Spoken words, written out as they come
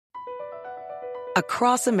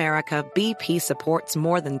Across America, BP supports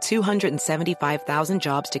more than 275,000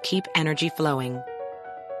 jobs to keep energy flowing.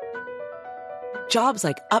 Jobs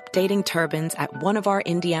like updating turbines at one of our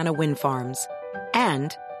Indiana wind farms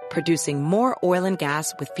and producing more oil and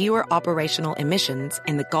gas with fewer operational emissions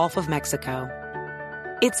in the Gulf of Mexico.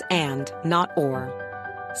 It's and, not or.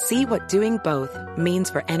 See what doing both means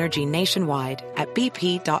for energy nationwide at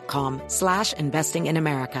bp.com/investing in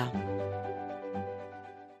America.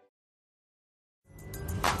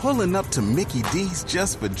 Pulling up to Mickey D's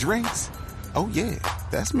just for drinks? Oh yeah,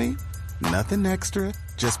 that's me. Nothing extra,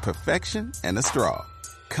 just perfection and a straw.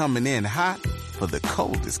 Coming in hot for the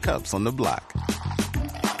coldest cups on the block.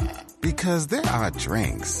 Because there are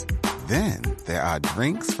drinks. Then there are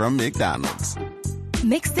drinks from McDonald's.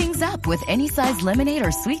 Mix things up with any size lemonade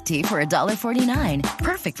or sweet tea for $1.49.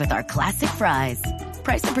 Perfect with our classic fries.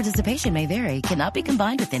 Price and participation may vary. Cannot be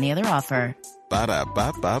combined with any other offer.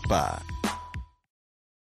 Ba-da-ba-ba-ba.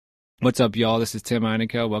 What's up, y'all? This is Tim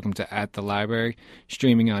Einenkel. Welcome to At the Library,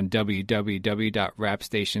 streaming on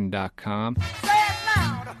www.rapstation.com.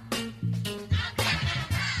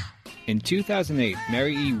 In 2008,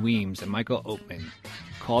 Mary E. Weems and Michael Oatman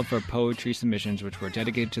called for poetry submissions which were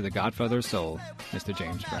dedicated to the godfather of soul, Mr.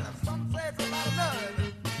 James Brown.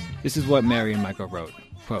 This is what Mary and Michael wrote.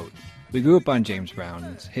 Quote, "We grew up on James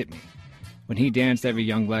Brown's Hit Me. When he danced, every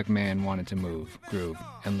young black man wanted to move, groove,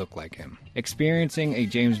 and look like him. Experiencing a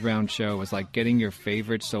James Brown show was like getting your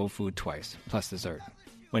favorite soul food twice, plus dessert.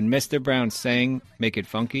 When Mr. Brown sang Make It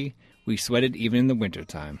Funky, we sweated even in the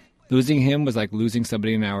wintertime. Losing him was like losing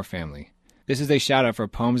somebody in our family. This is a shout-out for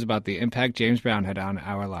poems about the impact James Brown had on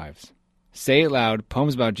our lives. Say It Loud,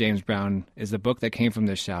 Poems About James Brown is the book that came from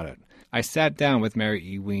this shout-out. I sat down with Mary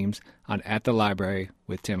E. Weems on At the Library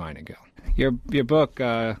with Tim Einenkel." Your book,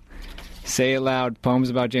 Say It Loud,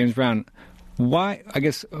 Poems About James Brown. Why, I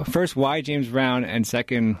guess, first, why James Brown, and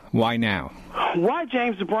second, why now? Why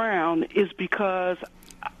James Brown is because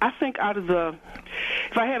I think if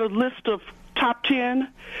I had a list of top 10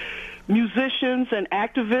 musicians and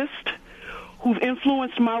activists who've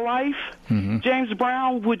influenced my life, James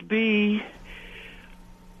Brown would be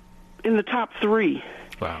in the top 3.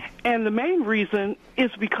 Wow. And the main reason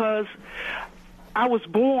is because I was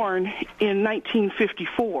born in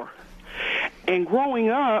 1954. And growing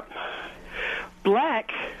up,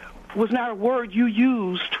 black was not a word you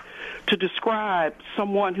used to describe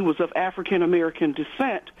someone who was of African American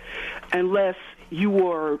descent unless you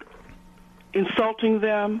were insulting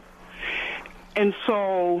them. And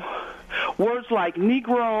so words like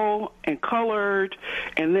Negro and colored,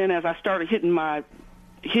 and then as I started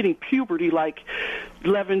hitting puberty, like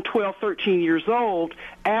 11, 12, 13 years old,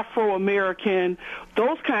 Afro-American,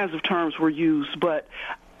 those kinds of terms were used, but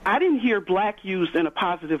I didn't hear black used in a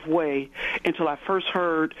positive way until I first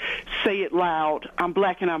heard Say It Loud, I'm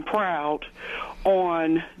Black and I'm Proud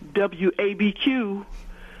on WABQ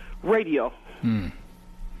radio.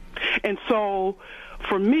 And so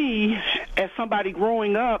for me, as somebody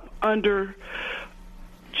growing up under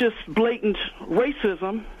just blatant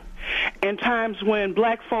racism, and times when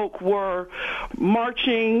black folk were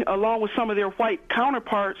marching along with some of their white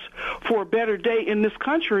counterparts for a better day in this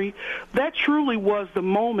country, that truly was the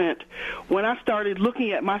moment when I started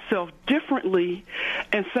looking at myself differently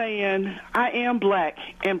and saying, I am black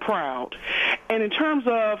and proud. And in terms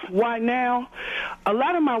of why now, a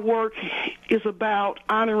lot of my work is about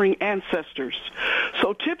honoring ancestors.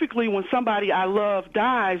 So typically when somebody I love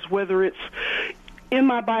dies, whether it's in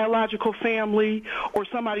my biological family, or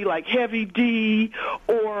somebody like Heavy D,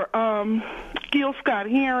 or Gil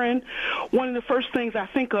Scott-Heron, one of the first things I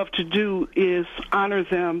think of to do is honor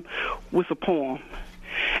them with a poem.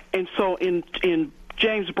 And so in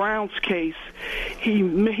James Brown's case, he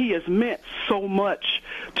has meant so much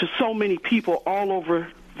to so many people all over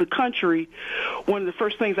the country. One of the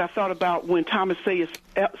first things I thought about when Thomas Sayers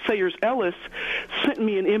Ellis sent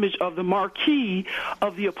me an image of the marquee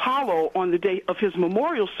of the Apollo on the day of his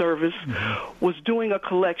memorial service was doing a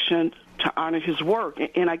collection to honor his work.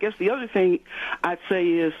 And I guess the other thing I'd say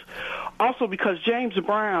is also because James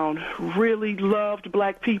Brown really loved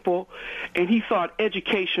black people and he thought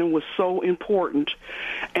education was so important.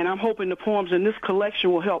 And I'm hoping the poems in this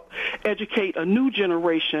collection will help educate a new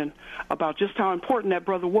generation about just how important that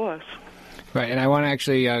brother was. Right, and I want to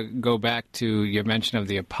actually go back to your mention of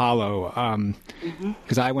the Apollo,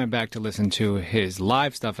 because I went back to listen to his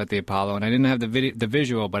live stuff at the Apollo, and I didn't have the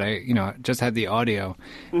visual, but I just had the audio.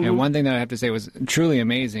 And one thing that I have to say was truly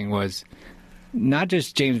amazing was not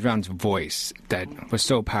just James Brown's voice that was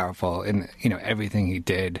so powerful in, everything he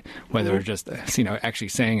did, whether it was just, actually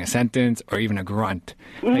saying a sentence or even a grunt.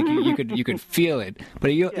 Like you could feel it,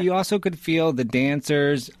 but you also could feel the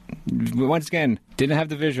dancers. Once again, didn't have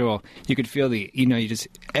the visual. You could feel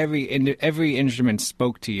every instrument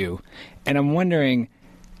spoke to you. And I'm wondering,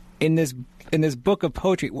 in this book of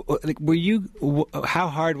poetry, how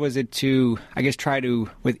hard was it to, I guess, try to,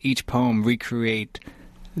 with each poem, recreate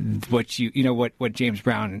what James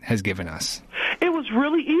Brown has given us? It was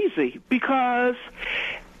really easy because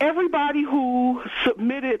everybody who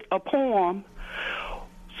submitted a poem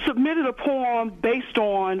based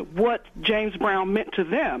on what James Brown meant to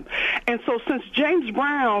them. And so since James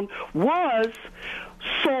Brown was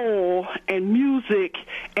soul and music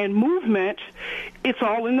and movement, it's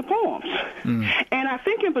all in the poems. And I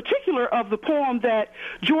think in particular of the poem that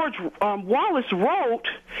George Wallace wrote,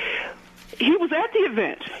 he was at the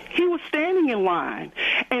event. He was standing in line.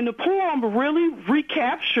 And the poem really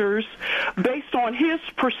recaptures, based on his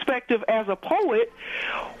perspective as a poet,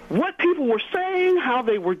 what people were saying, how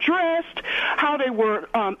they were dressed, how they were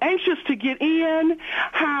anxious to get in,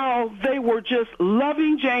 how they were just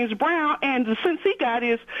loving James Brown. And the sense he got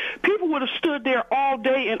is people would have stood there all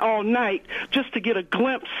day and all night just to get a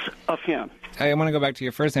glimpse of him. I want to go back to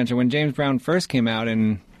your first answer. When James Brown first came out,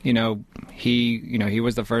 and he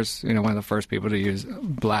was the first, one of the first people to use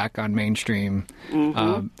black on mainstream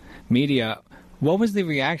media. What was the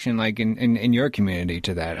reaction like in your community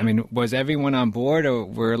to that? I mean, was everyone on board, or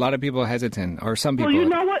were a lot of people hesitant, or some people? Well, you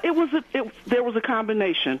know what? There was a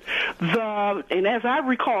combination. And as I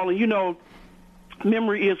recall, and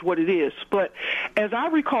memory is what it is, but as I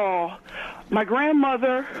recall, my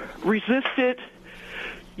grandmother resisted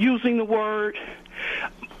using the word.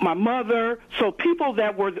 My mother, so people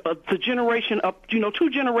that were the generation up, 2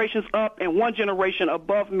 generations up and 1 generation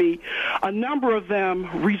above me, a number of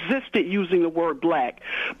them resisted using the word black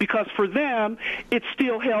because for them, it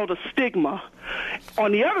still held a stigma.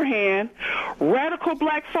 On the other hand, radical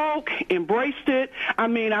black folk embraced it. I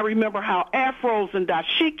mean, I remember how afros and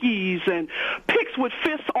dashikis and pics with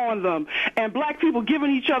fists on them, and black people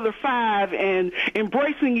giving each other five and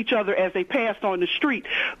embracing each other as they passed on the street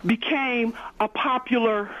became a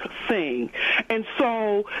popular thing. And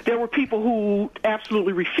so there were people who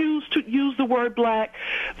absolutely refused to use the word black.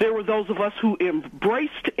 There were those of us who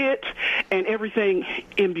embraced it, and everything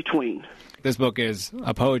in between. This book is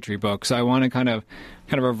a poetry book, so I want to kind of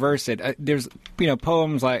reverse it. There's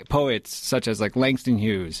poems like poets such as like Langston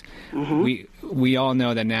Hughes. We all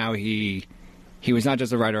know that now he was not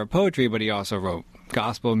just a writer of poetry, but he also wrote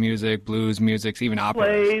gospel music, blues music, even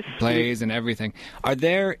operas, plays, and everything. Are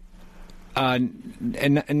there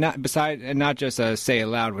and not just Say It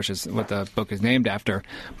Loud, which is what the book is named after,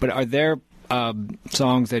 but are there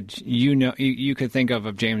songs that you could think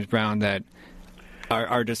of James Brown that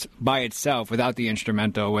are just by itself, without the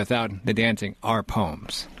instrumental, without the dancing, are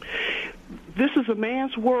poems? This is a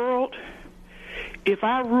man's world. If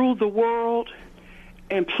I ruled the world,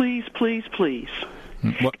 and please, please, please.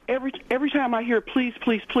 What? Every time I hear please,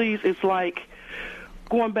 please, please, it's like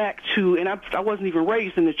going back to, and I wasn't even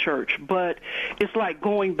raised in the church, but it's like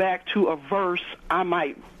going back to a verse I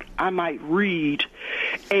might read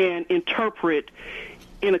and interpret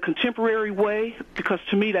in a contemporary way, because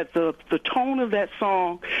to me that the tone of that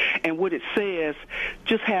song and what it says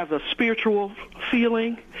just has a spiritual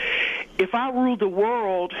feeling. If I Ruled the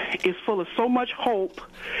World is full of so much hope.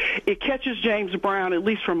 It catches James Brown, at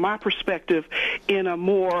least from my perspective, in a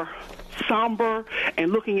more somber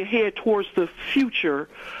and looking ahead towards the future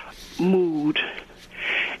mood.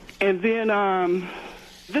 And then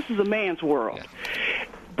this is a man's world. Yeah.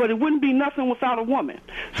 But it wouldn't be nothing without a woman.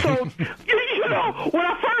 So, when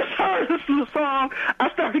I first heard this song, I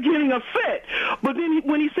started getting upset. But then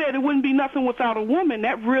when he said it wouldn't be nothing without a woman,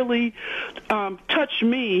 that really touched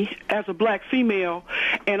me as a black female.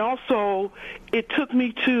 And also, it took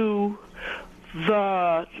me to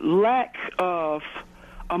the lack of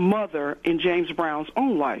a mother in James Brown's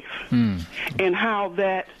own life and how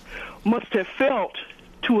that must have felt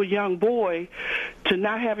to a young boy to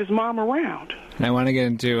not have his mom around. And I want to get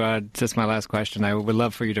into just my last question. I would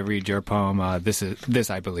love for you to read your poem, This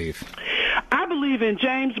I Believe. I believe in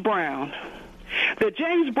James Brown, that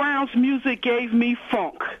James Brown's music gave me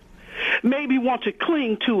funk, made me want to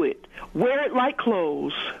cling to it, wear it like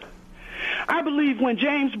clothes. I believe when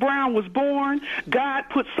James Brown was born, God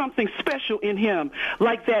put something special in him,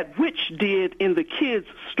 like that witch did in the kids'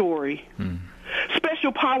 story.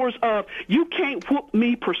 Special powers of you can't whoop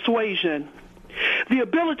me persuasion. The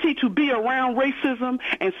ability to be around racism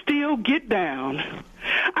and still get down.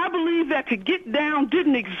 I believe that to get down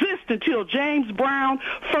didn't exist until James Brown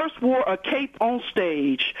first wore a cape on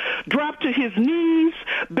stage, dropped to his knees,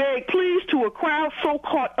 begged please to a crowd so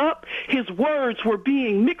caught up his words were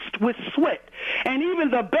being mixed with sweat, and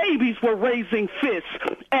even the babies were raising fists,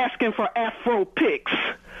 asking for Afro pics.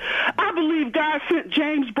 I believe God sent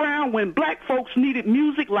James Brown when black folks needed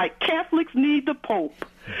music like Catholics need the Pope.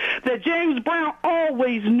 That James Brown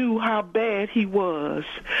always knew how bad he was,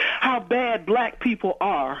 how bad black people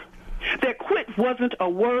are. That quit wasn't a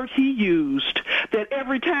word he used. That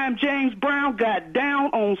every time James Brown got down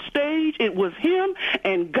on stage, it was him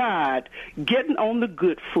and God getting on the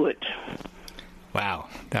good foot. Wow,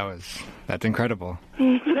 that's incredible.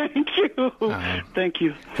 Thank you. Thank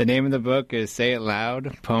you. The name of the book is Say It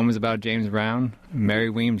Loud, Poems About James Brown. Mary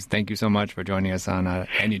Weems, thank you so much for joining us on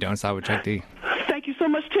And You Don't Stop with Chuck D. Thank you so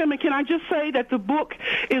much, Tim. And can I just say that the book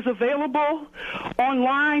is available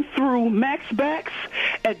online through MaxBacks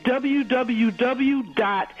at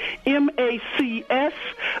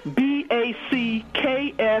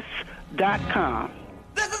www.macsbacks.com.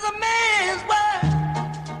 This is a man's world.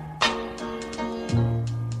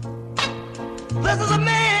 This is a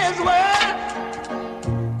man's world,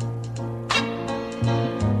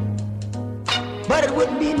 but it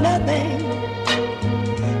wouldn't be nothing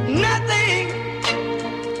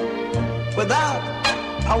without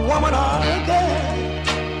a woman or a girl.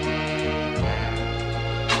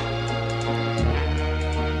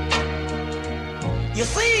 You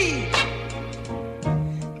see,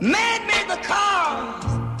 man made the cars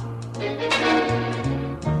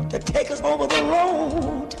to take us over the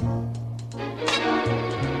road.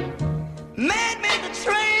 Man made the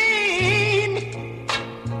train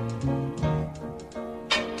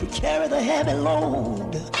to carry the heavy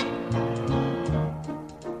load.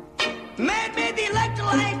 Man made the electric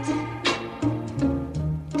light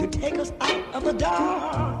to take us out of the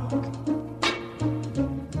dark.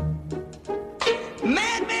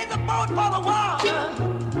 Man made the boat for the water,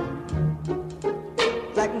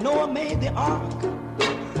 like Noah made the ark.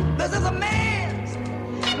 This is a man's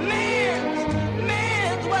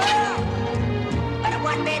world. But it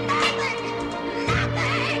wouldn't be nothing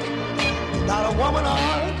without a woman or a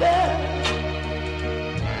girl.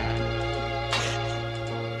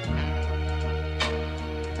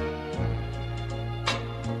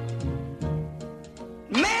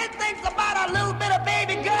 Man thinks about a little bit of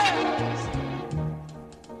baby girls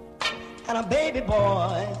and a baby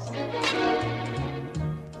boys.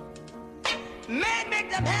 Man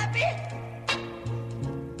make them happy,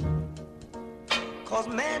 'cause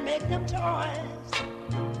man make them toys.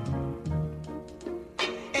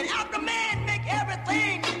 And after man make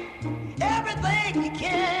everything he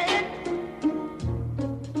can,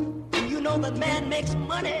 you know that man makes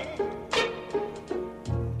money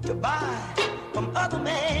to buy from other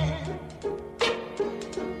men.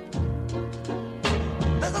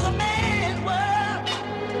 This is a man's world,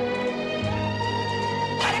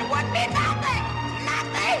 but it wouldn't be nothing,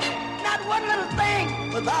 not one little thing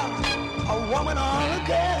without a woman or a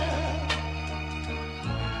girl.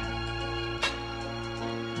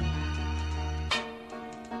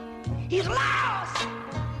 He's lost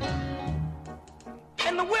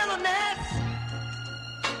in the wilderness.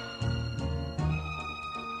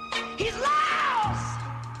 He's lost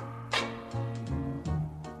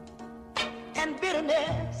in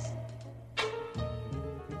bitterness.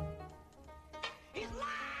 He's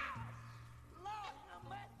lost. Lord have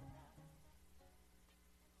mercy.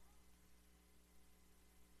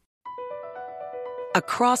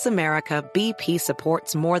 Across America, BP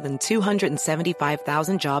supports more than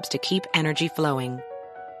 275,000 jobs to keep energy flowing.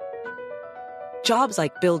 Jobs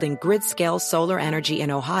like building grid-scale solar energy in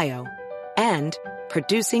Ohio and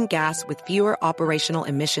producing gas with fewer operational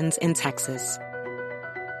emissions in Texas.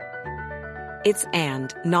 It's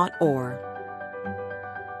and, not or.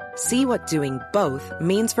 See what doing both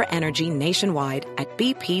means for energy nationwide at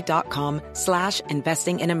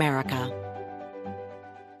bp.com/investing in America.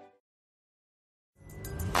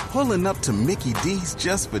 Pulling up to Mickey D's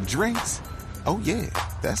just for drinks? Oh yeah,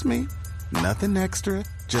 that's me. Nothing extra,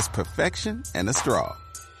 just perfection and a straw.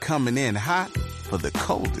 Coming in hot for the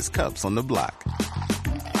coldest cups on the block.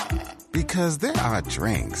 Because there are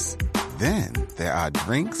drinks. Then there are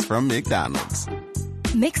drinks from McDonald's.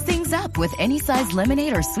 Mix things up with any size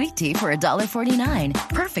lemonade or sweet tea for $1.49.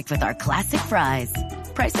 Perfect with our classic fries.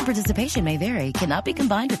 Price and participation may vary. Cannot be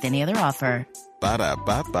combined with any other offer.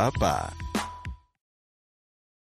 Ba-da-ba-ba-ba.